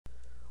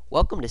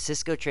Welcome to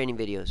Cisco Training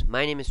Videos.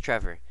 My name is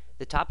Trevor.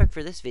 The topic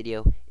for this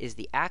video is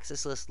the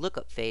access list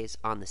lookup phase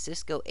on the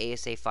Cisco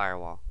ASA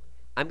firewall.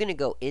 I'm going to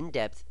go in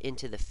depth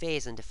into the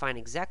phase and define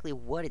exactly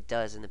what it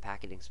does in the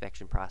packet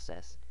inspection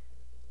process.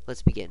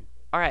 Let's begin.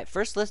 Alright,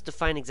 first let's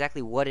define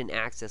exactly what an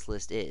access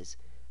list is.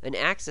 An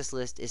access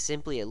list is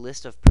simply a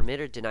list of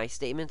permit or deny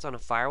statements on a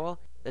firewall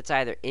that's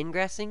either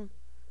ingressing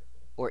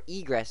or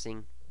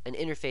egressing an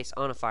interface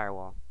on a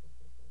firewall.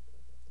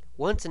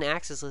 Once an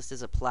access list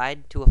is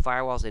applied to a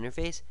firewall's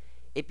interface,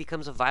 it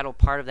becomes a vital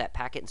part of that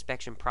packet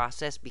inspection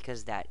process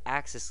because that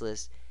access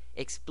list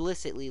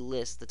explicitly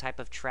lists the type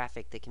of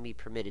traffic that can be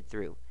permitted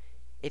through.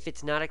 If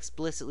it's not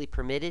explicitly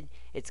permitted,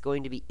 it's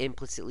going to be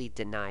implicitly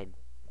denied.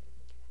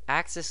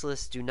 Access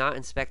lists do not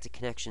inspect a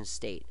connection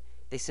state.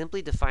 They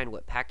simply define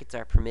what packets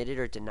are permitted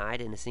or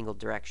denied in a single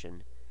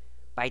direction.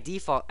 By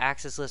default,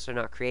 access lists are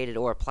not created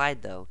or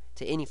applied, though,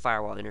 to any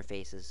firewall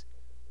interfaces.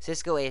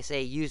 Cisco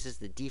ASA uses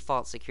the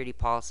default security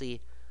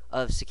policy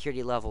of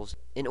security levels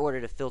in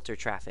order to filter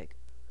traffic.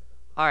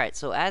 Alright,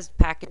 so as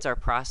packets are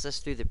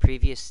processed through the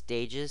previous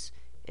stages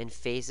and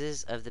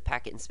phases of the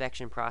packet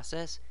inspection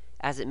process,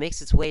 as it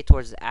makes its way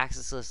towards the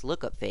access list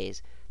lookup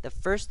phase, the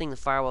first thing the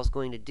firewall is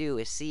going to do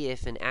is see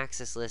if an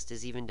access list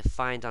is even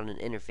defined on an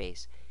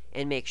interface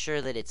and make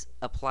sure that it's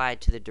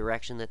applied to the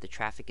direction that the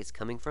traffic is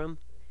coming from.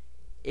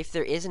 If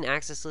there is an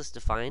access list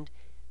defined,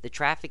 the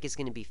traffic is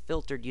going to be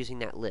filtered using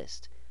that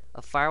list.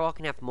 A firewall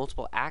can have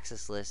multiple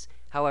access lists.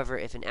 However,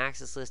 if an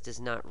access list is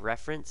not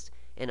referenced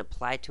and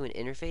applied to an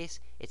interface,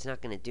 it's not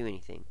going to do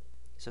anything.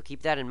 So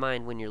keep that in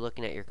mind when you're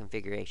looking at your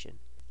configuration.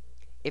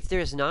 If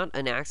there is not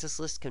an access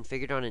list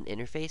configured on an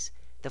interface,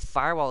 the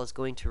firewall is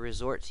going to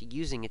resort to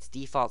using its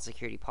default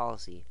security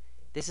policy.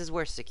 This is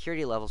where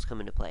security levels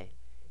come into play.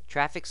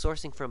 Traffic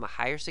sourcing from a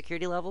higher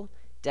security level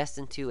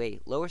destined to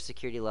a lower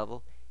security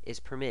level is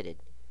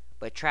permitted,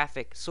 but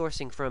traffic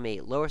sourcing from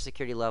a lower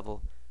security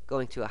level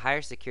going to a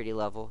higher security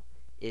level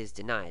is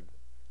denied.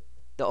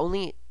 The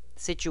only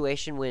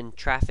situation when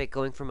traffic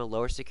going from a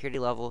lower security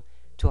level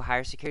to a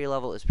higher security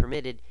level is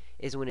permitted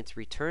is when it's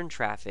return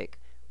traffic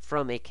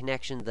from a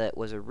connection that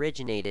was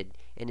originated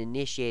and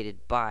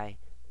initiated by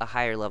a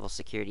higher level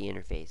security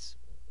interface.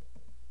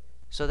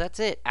 So that's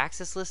it.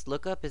 Access list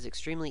lookup is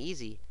extremely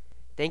easy.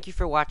 Thank you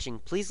for watching.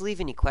 Please leave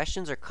any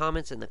questions or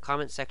comments in the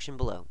comment section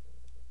below.